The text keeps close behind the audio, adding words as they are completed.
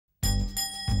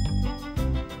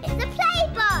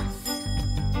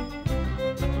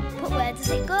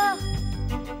it go?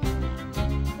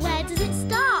 Where does it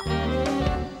stop?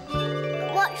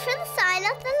 Watch for the sign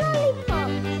of the lollipop.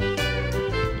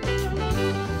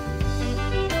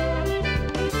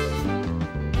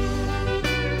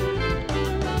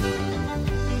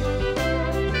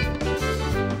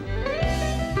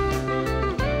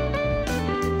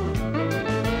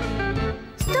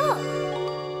 Stop!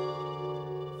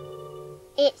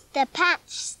 It's the patch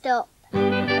stop.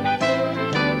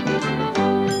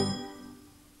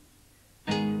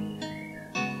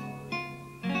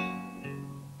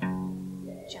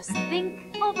 Just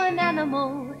think of an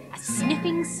animal, a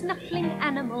sniffing, snuffling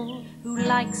animal who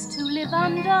likes to live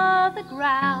under the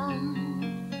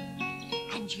ground.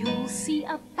 And you'll see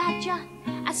a badger,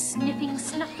 a sniffing,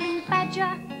 snuffling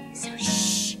badger. So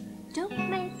shh, don't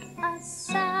make a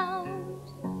sound.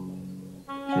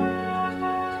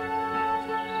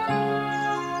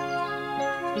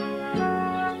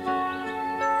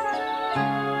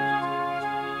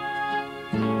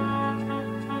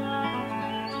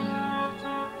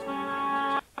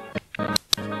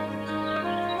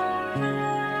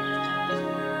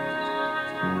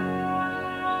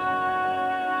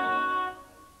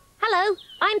 Hello,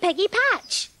 I'm Peggy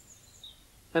Patch.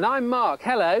 And I'm Mark.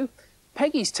 Hello.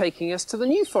 Peggy's taking us to the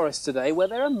New Forest today, where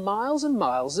there are miles and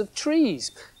miles of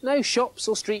trees. No shops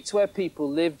or streets where people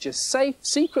live, just safe,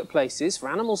 secret places for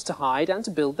animals to hide and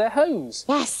to build their homes.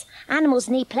 Yes, animals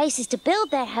need places to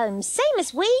build their homes, same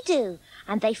as we do.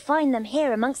 And they find them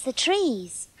here amongst the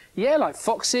trees. Yeah, like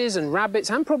foxes and rabbits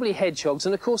and probably hedgehogs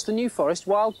and, of course, the New Forest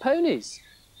wild ponies.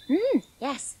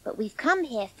 Yes, but we've come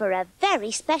here for a very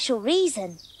special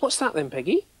reason. What's that then,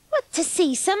 Peggy? Well, to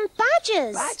see some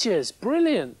badgers. Badgers,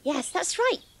 brilliant. Yes, that's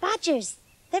right, badgers.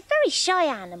 They're very shy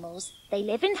animals. They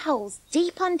live in holes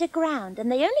deep underground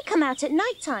and they only come out at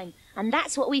night time. And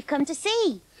that's what we've come to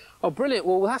see. Oh, brilliant.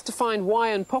 Well, we'll have to find Wye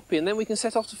and Poppy and then we can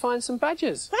set off to find some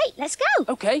badgers. Right, let's go.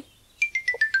 OK.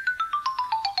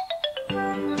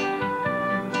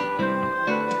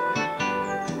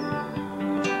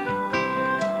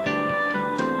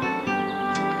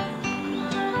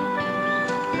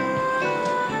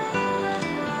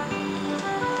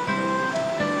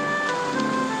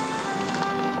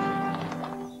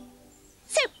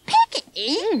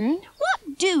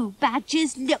 What do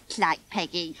badgers look like,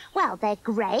 Peggy? Well, they're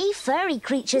grey, furry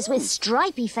creatures with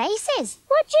stripy faces.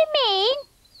 What do you mean?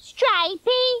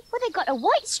 Stripy? Well, they've got a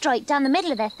white stripe down the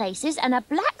middle of their faces and a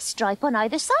black stripe on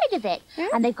either side of it.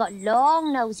 And they've got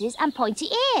long noses and pointy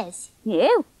ears.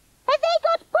 You? Have they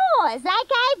got paws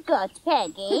like I've got,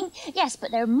 Peggy? Yes,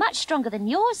 but they're much stronger than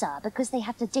yours are because they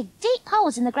have to dig deep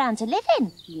holes in the ground to live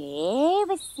in. Yeah,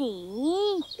 we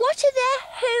see. What are their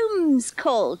homes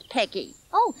called, Peggy?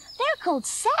 Oh, they're called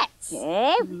sets.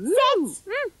 Yeah, sets.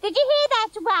 Did you hear that,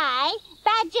 Wye?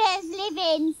 Badgers live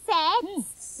in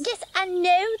sets. Yes, I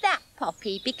know that,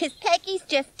 Poppy, because Peggy's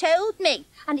just told me.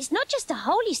 And it's not just a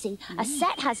hole, you see. A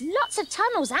set has lots of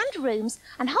tunnels and rooms,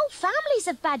 and whole families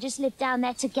of badgers live down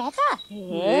there together.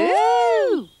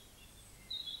 Ooh.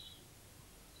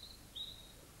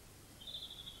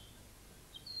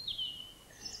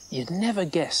 You'd never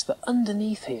guess that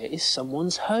underneath here is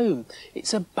someone's home.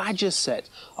 It's a badger set.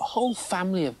 A whole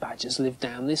family of badgers live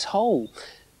down this hole.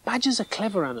 Badgers are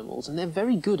clever animals and they're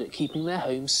very good at keeping their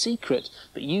homes secret.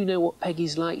 But you know what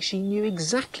Peggy's like. She knew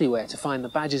exactly where to find the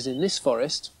badgers in this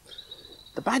forest.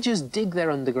 The badgers dig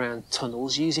their underground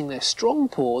tunnels using their strong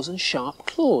paws and sharp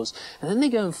claws. And then they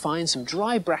go and find some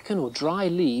dry bracken or dry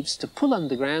leaves to pull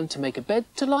underground to make a bed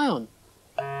to lie on.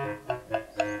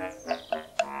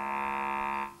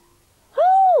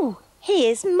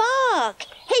 Here's Mark.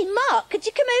 Hey, Mark, could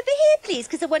you come over here, please,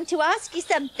 because I want to ask you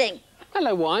something.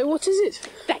 Hello, Wye. What is it?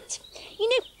 Right. You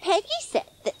know, Peggy said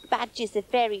that badgers are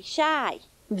very shy.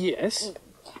 Yes.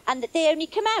 And that they only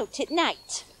come out at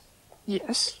night.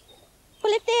 Yes.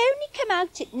 Well, if they only come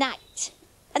out at night,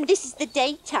 and this is the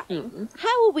daytime,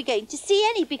 how are we going to see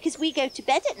any? Because we go to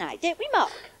bed at night, don't we,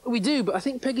 Mark? We do, but I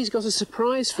think Peggy's got a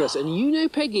surprise for us. And you know,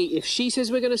 Peggy, if she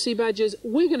says we're going to see badgers,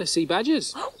 we're going to see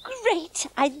badgers. Oh, great.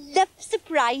 I love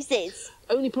surprises.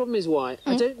 Only problem is, Wye,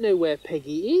 I don't know where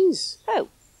Peggy is. Oh.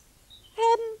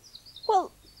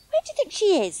 Well, where do you think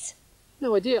she is?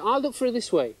 No idea. I'll look for her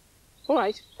this way. All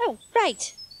right. Oh,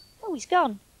 right. Oh, he's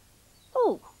gone.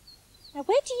 Oh. Now,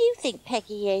 where do you think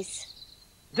Peggy is?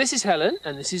 This is Helen,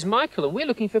 and this is Michael, and we're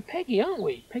looking for Peggy, aren't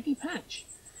we? Peggy Patch.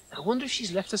 I wonder if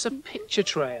she's left us a picture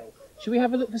trail. Should we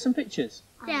have a look for some pictures?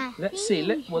 Yeah. Let's see.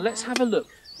 Let's have a look.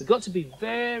 We've got to be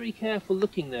very careful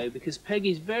looking, though, because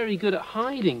Peggy's very good at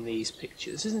hiding these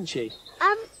pictures, isn't she?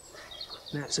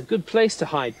 Now, it's a good place to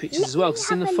hide pictures as well, because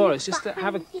it's in the forest. Just to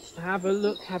have a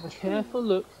look, have a careful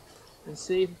look. and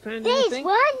see if you found There's anything.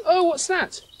 one. Oh, what's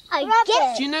that? I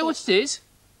guess Do you know what it is?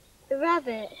 a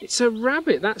rabbit. It's a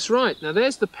rabbit, that's right. Now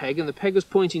there's the peg, and the peg was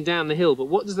pointing down the hill, but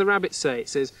what does the rabbit say? It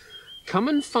says, "Come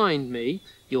and find me,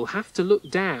 you'll have to look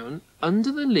down,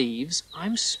 under the leaves,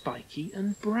 I'm spiky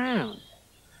and brown."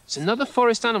 It's another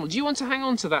forest animal. Do you want to hang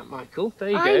on to that, Michael? There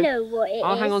you go. I know what it is.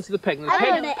 I'll hang on to the peg. And the I know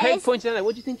what it peg is. pointing down there.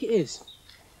 What do you think it is?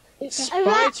 It's a spiky.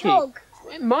 hedgehog.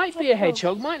 It might be a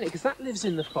hedgehog, mightn't it? Because that lives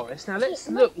in the forest. Now let's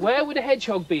look. Where would a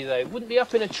hedgehog be, though? It wouldn't be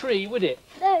up in a tree, would it?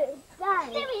 No,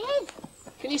 there he is.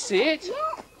 Can you see it?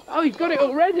 Yeah. Oh, you've got it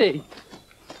already.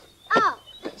 Oh,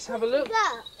 Let's have a look.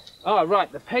 look. Oh,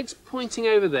 right, the peg's pointing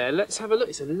over there. Let's have a look.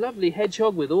 It's a lovely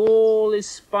hedgehog with all his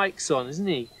spikes on, isn't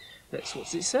he?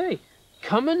 What's it say?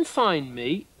 "Come and find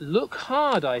me. Look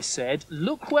hard," I said.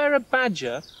 "Look where a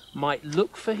badger might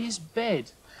look for his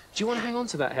bed." Do you want to hang on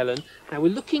to that, Helen? Now, we're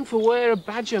looking for where a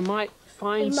badger might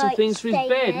find He some might things for his stay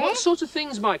bed. there. What sort of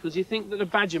things, Michael, do you think that a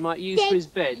badger might use for his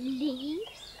bed? Leaves.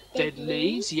 Dead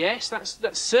leaves, yes.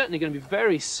 That's certainly going to be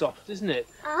very soft, isn't it?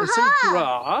 And some Aha!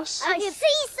 grass. I can see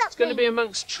something. It's going to be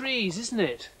amongst trees, isn't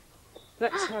it?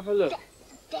 Let's have a look.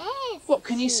 There's What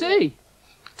can you see?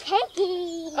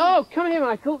 Peggy. Oh, come here,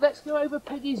 Michael. Let's go over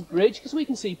Peggy's bridge, because we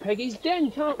can see Peggy's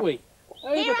den, can't we?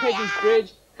 Over Here I Peggy's am.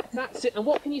 bridge. That's it. And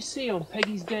what can you see on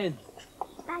Peggy's den?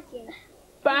 Badger.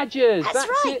 Badgers. That's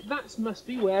right. it. That must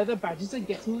be where the badgers are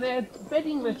getting their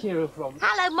bedding material from.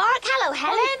 Hello, Mark. Hello,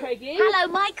 Helen. Hi, Peggy. Hello,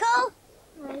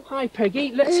 Michael. Hi,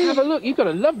 Peggy. Let's have a look. You've got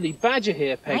a lovely badger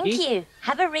here, Peggy. Thank you.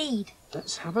 Have a read.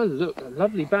 Let's have a look. A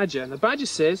lovely badger. And the badger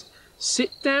says,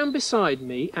 "Sit down beside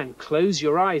me and close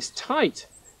your eyes tight.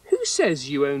 Who says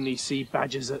you only see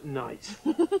badgers at night?"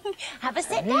 Have a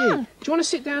sit Hey, down. do you want to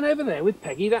sit down over there with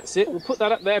Peggy? That's it. We'll put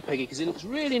that up there, Peggy, because it looks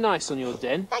really nice on your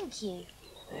den. Thank you.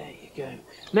 There you go.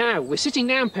 Now, we're sitting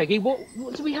down, Peggy. What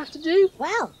do we have to do?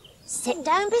 Well, sit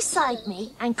down beside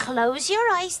me and close your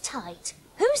eyes tight.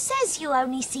 Who says you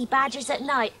only see badgers at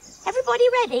night? Everybody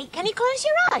ready? Can you close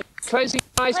your eyes? Closing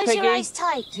your eyes, Close Peggy. your eyes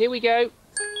tight. Here we go.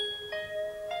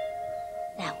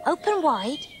 Now, open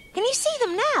wide. Can you see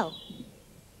them now?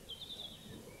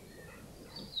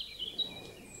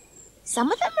 Some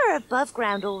of them are above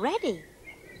ground already.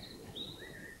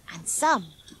 And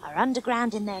some are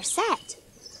underground in their set.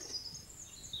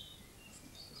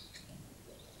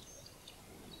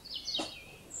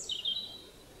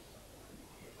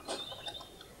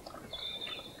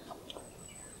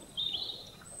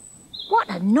 What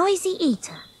a noisy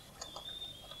eater.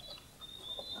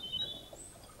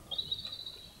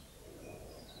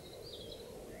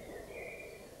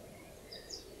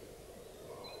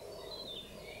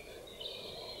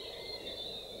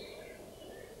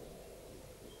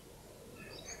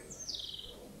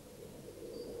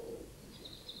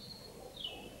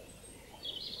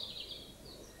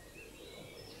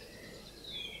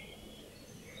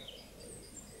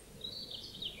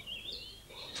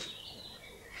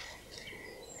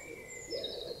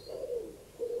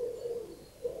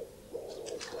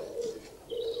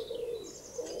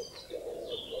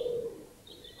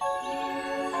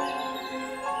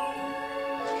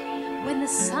 When the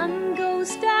sun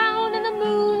goes down and the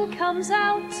moon comes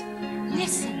out,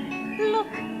 listen,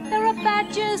 look, there are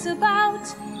badgers about.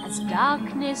 As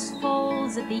darkness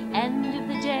falls at the end of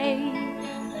the day,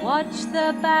 watch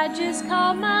the badgers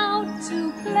come out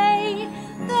to play.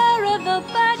 There are the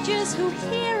badgers who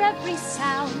hear every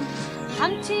sound,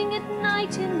 hunting at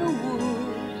night in the wood.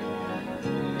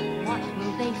 What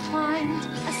will they find?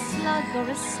 A slug or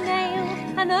a snail?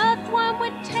 An earthworm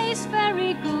would taste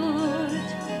very good.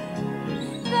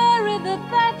 There are the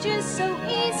badgers, so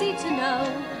easy to know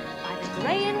by the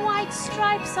grey and white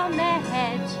stripes on their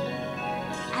head.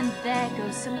 And there go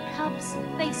some cubs,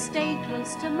 they stay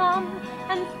close to Mum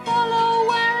and follow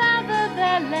wherever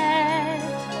they're led.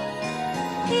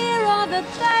 Here are the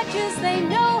badgers, they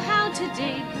know how to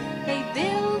dig, they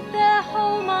build their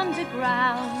home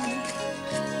underground.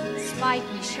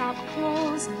 Spiky sharp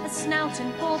claws, a snout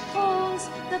and four paws,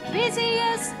 the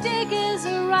busiest diggers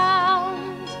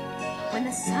around. When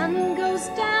the sun goes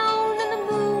down and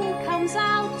the moon comes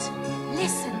out,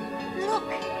 listen, look,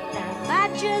 there are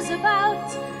badgers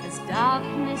about. As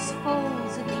darkness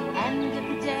falls at the end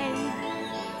of the day,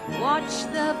 watch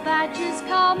the badgers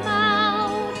come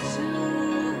out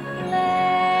to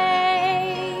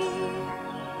play.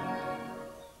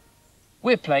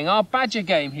 We're playing our badger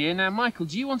game here. Now, Michael,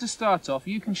 do you want to start off?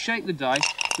 You can shake the dice.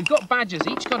 We've got badgers,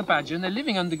 each got a badger, and they're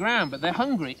living underground, but they're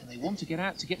hungry, and they want to get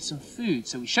out to get some food.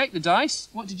 So we shake the dice.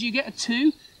 What did you get, a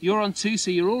 2? You're on 2, so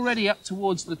you're already up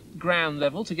towards the ground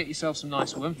level to get yourself some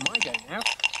nice worms. My go now.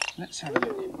 Let's have a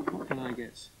look. What can I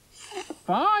get?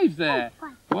 5 there.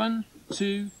 1,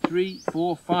 2, 3,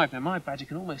 4, 5. Now my badger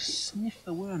can almost sniff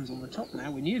the worms on the top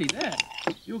now. We're nearly there.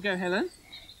 You'll go, Helen.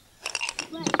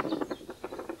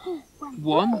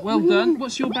 1. Well done.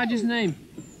 What's your badger's name?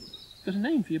 Got a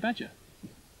name for your badger?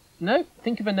 No?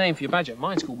 Think of a name for your badger.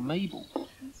 Mine's called Mabel.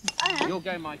 You'll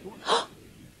go, Michael.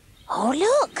 Oh,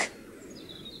 look!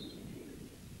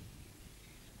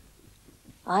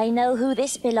 I know who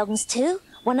this belongs to.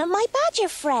 One of my badger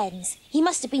friends. He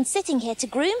must have been sitting here to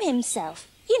groom himself.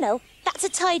 You know, that's a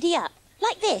tidy up.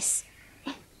 Like this.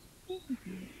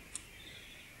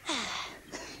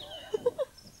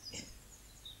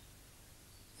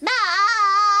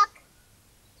 Mark!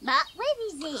 Mark, where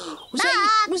is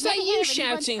he? Was that you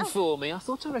shouting for me? I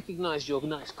thought I recognised your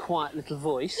nice, quiet little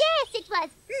voice. Yes, it was.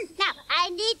 Now, I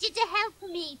need you to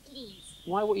help me, please.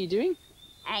 Why, what are you doing?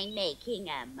 I'm making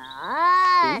a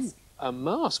mask. Ooh, a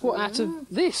mask? What, out of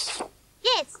this?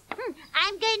 Yes,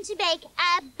 I'm going to make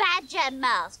a badger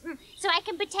mask, so I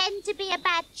can pretend to be a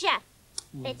badger.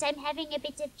 But I'm having a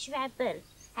bit of trouble.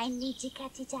 I need to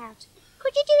cut it out.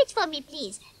 Could you do it for me,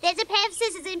 please? There's a pair of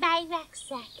scissors in my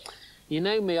rucksack. You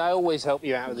know me, I always help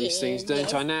you out with these things, don't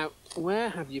Yes. I? Now, where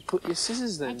have you put your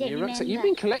scissors then? I don't Your rucksack? remember. You've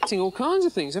been collecting all kinds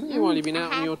of things, haven't you, while you've been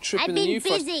out on your trip I've in the been New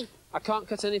Forest? busy. I can't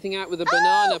cut anything out with a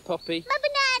banana, Poppy. My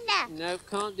banana. No,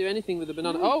 can't do anything with a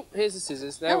banana. Oh, here's the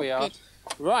scissors. There we are. Good.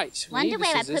 Right, we Wonder need the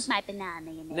where I scissors. put my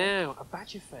banana in it. Now, a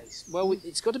badger face. Well,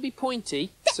 it's got to be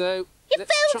pointy, so... You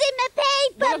let's filled try- in the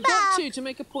paper, Well, I've got Mark. to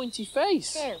make a pointy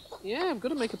face. Oh. Yeah, I've got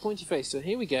to make a pointy face. So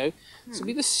here we go. This will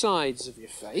be the sides of your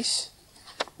face.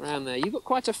 Around there. You've got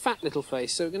quite a fat little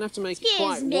face, so we're going to have to make it Excuse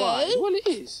quite me? wide. Well, it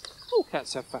is. All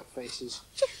cats have fat faces.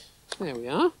 There we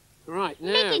are. Right,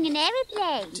 now... Making an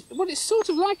aeroplane. Well, it's sort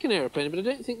of like an aeroplane, but I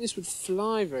don't think this would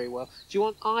fly very well. Do you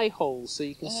want eye holes so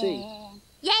you can see?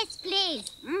 Yes, please.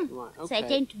 Right, So I okay.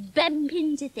 don't bump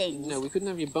into things. No, we couldn't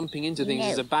have you bumping into things No.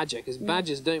 as a badger, because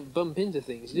badgers don't bump into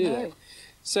things, do they?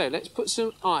 So let's put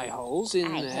some eye holes in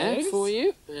Eye there holes. for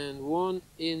you, and one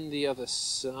in the other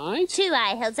side. 2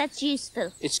 eye holes, that's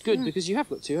useful. It's good because you have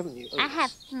got 2, haven't you? Oh, I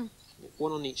yes. have.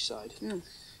 One on each side. There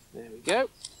we go.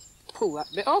 Pull that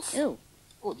bit off. Oh.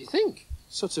 What do you think?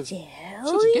 Sort of getting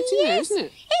yes. there, isn't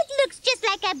it? It looks just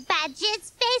like a badger's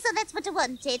face, or that's what I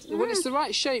wanted. Well, it's the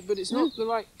right shape, but it's not the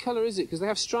right colour, is it? Because they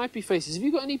have stripy faces. Have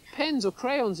you got any pens or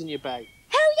crayons in your bag?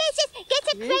 Oh, yes, yes.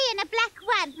 Get a Yeah. crayon, a black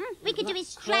one. We could do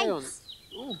his Crayon. stripes.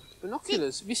 Oh,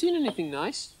 binoculars. Have you seen anything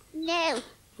nice? No.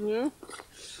 No.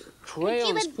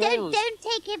 Crayons, Don't crayons.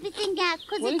 take everything out,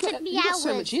 because Well, it took me you've got hours.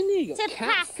 so much in here. You've got to cat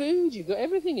pack. food. You've got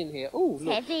everything in here. Oh, It's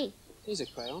look. heavy. Here's a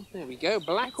crayon. There we go.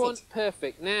 Black That's one. it.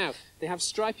 Perfect. Now, they have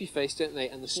stripy face, don't they?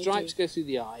 And the They stripes do. go through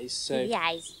the eyes. So The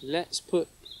eyes. let's put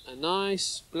a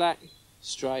nice black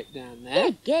stripe down there.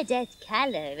 You're good at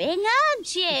colouring,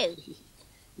 aren't you?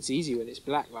 It's easy when it's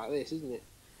black like this, isn't it?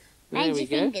 There Mind we your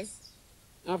go. fingers.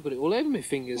 I've got it all over my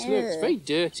fingers. Look, it's Ugh. very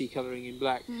dirty colouring in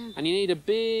black. And you need a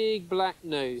big black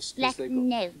nose. 'Cause Black they've got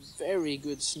nose. very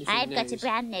good sniffing I've nose. got a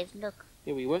brown nose, look.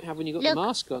 Yeah, we won't have when you've got Look. the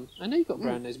mask on. I know you've got a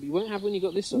brown nose, but you won't have when you've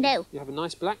got this on. No. You have a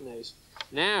nice black nose.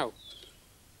 Now,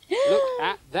 look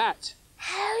at that.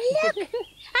 Oh, look!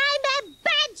 I'm a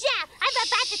badger! I'm a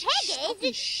badger,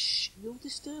 Peggy! Shh, you'll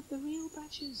disturb the real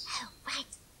badgers. Oh, right.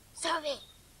 Sorry.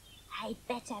 I'd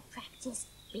better practice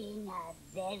being a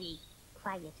very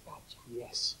quiet badger.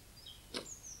 Yes.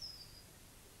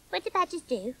 What do badgers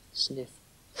do? Sniff.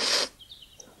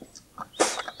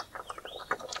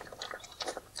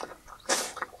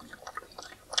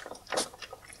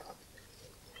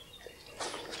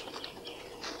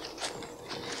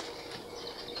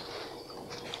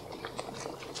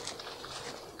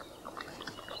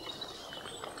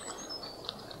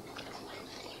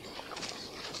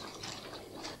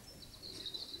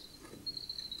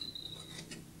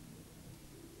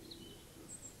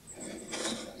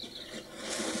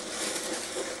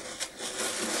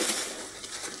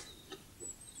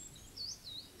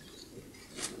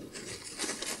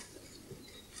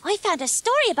 I found a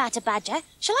story about a badger.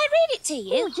 Shall I read it to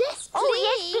you? Yes,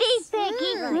 please,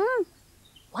 Peggy.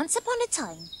 Once upon a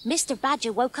time, Mr.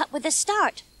 Badger woke up with a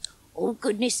start. Oh,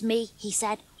 goodness me, he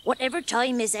said. Whatever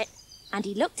time is it? And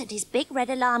he looked at his big red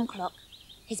alarm clock.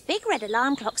 His big red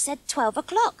alarm clock said 12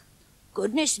 o'clock.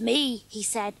 Goodness me, he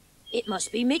said. It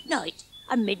must be midnight.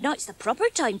 And midnight's the proper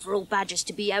time for old badgers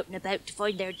to be out and about to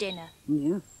find their dinner.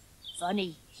 Yeah.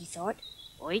 Funny, he thought.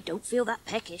 I don't feel that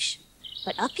peckish.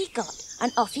 But up he got,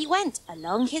 and off he went,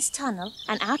 along his tunnel,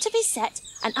 and out of his set,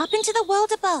 and up into the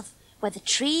world above, where the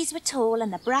trees were tall,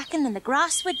 and the bracken and the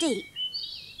grass were deep.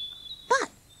 But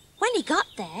when he got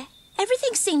there,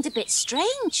 everything seemed a bit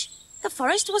strange. The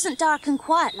forest wasn't dark and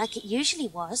quiet like it usually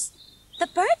was. the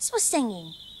birds were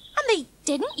singing. And they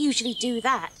didn't usually do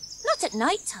that, not at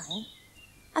night time.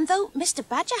 And though Mr.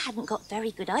 Badger hadn't got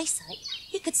very good eyesight,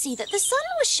 he could see that the sun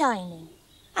was shining.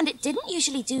 And it didn't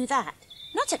usually do that,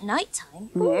 not at night time.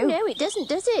 Oh, no, it doesn't,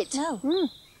 does it? No.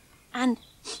 And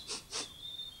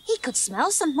he could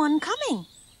smell someone coming.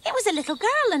 It was a little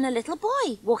girl and a little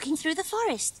boy walking through the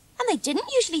forest. And they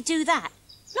didn't usually do that,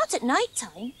 not at night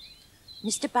time.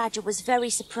 Mr. Badger was very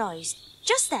surprised.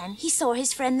 Just then he saw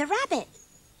his friend the rabbit.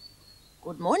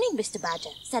 "Good morning, Mr.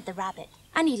 Badger," said the rabbit,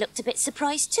 and he looked a bit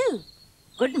surprised too.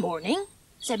 "Good morning,"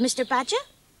 said Mr. Badger.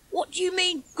 "What do you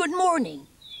mean, good morning?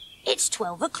 It's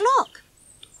 12 o'clock.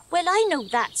 "Well, I know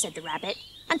that," said the rabbit,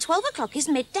 "and 12 o'clock is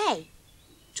midday."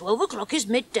 12 o'clock is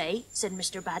midday, said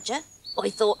Mr. Badger. "I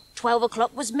thought 12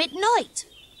 o'clock was midnight."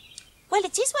 "Well,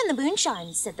 it is when the moon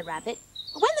shines," said the rabbit.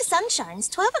 "But when the sun shines,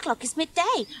 12 o'clock is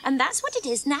midday, and that's what it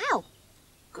is now."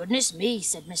 "Goodness me,"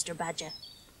 said Mr. Badger.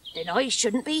 "Then I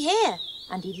shouldn't be here."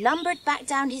 And he lumbered back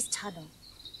down his tunnel.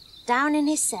 Down in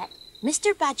his set,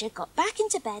 Mr. Badger got back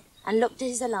into bed and looked at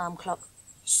his alarm clock.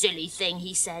 "Silly thing,"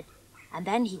 he said. And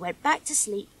then he went back to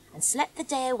sleep and slept the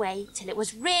day away till it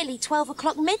was really 12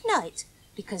 o'clock midnight,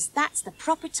 because that's the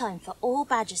proper time for all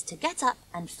badgers to get up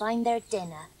and find their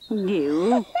dinner.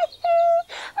 No.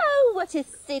 Oh, what a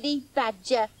silly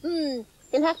badger.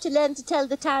 He'll have to learn to tell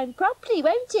the time properly,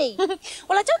 won't he?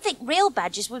 Well, I don't think real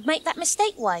badgers would make that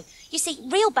mistake. Why? You see,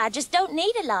 real badgers don't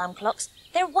need alarm clocks.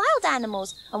 They're wild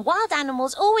animals, and wild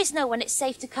animals always know when it's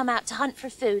safe to come out to hunt for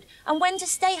food and when to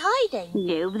stay hiding.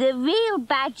 No, the real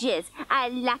badgers are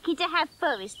lucky to have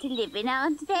forests to live in,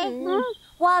 aren't they?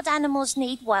 Wild animals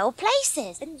need wild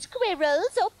places. And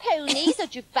squirrels or ponies or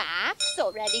giraffes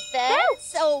or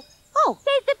elephants or... Oh,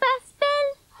 There's the bus bell.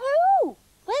 Oh,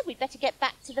 well, we'd better get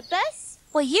back to the bus.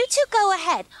 well, you two go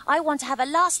ahead. I want to have a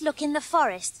last look in the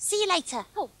forest. See you later.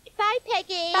 Oh, bye,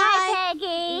 Peggy. Bye,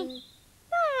 Peggy.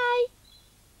 Bye.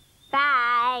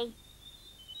 Bye.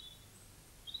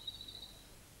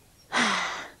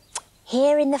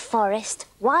 Here in the forest,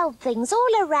 wild things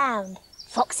all around.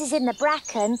 Foxes in the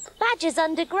bracken, badgers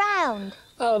underground.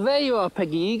 Oh, there you are,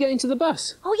 Peggy. Are you going to the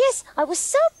bus? Oh, yes, I was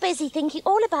so busy thinking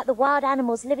all about the wild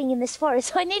animals living in this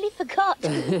forest, I nearly forgot.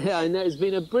 I know, it's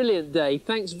been a brilliant day.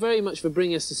 Thanks very much for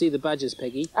bringing us to see the badgers,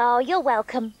 Peggy. Oh, you're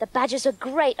welcome. The badgers are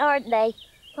great, aren't they?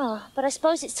 Oh, but I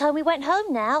suppose it's time we went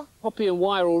home now. Poppy and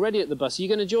Wye are already at the bus. Are you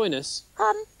going to join us?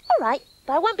 All right,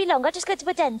 but I won't be long. I'll just go to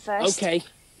a den first. OK.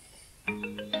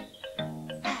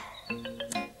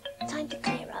 Time to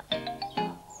clear up.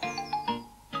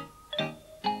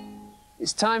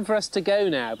 It's time for us to go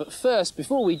now, but first,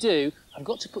 before we do, I've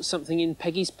got to put something in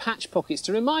Peggy's patch pockets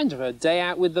to remind her of her day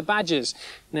out with the badgers.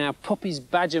 Now, Poppy's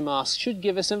badger mask should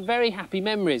give her some very happy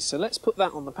memories, so let's put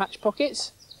that on the patch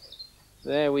pockets.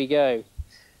 There we go.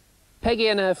 Peggy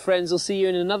and her friends will see you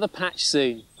in another patch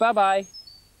soon. Bye-bye.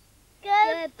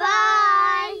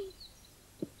 Goodbye.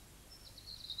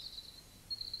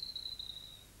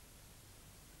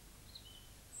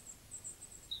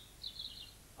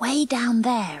 Way down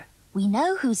there, we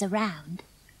know who's around.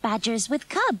 Badgers with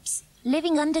cubs,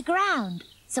 living underground.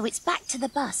 So it's back to the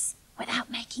bus without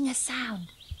making a sound.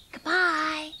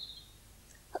 Goodbye.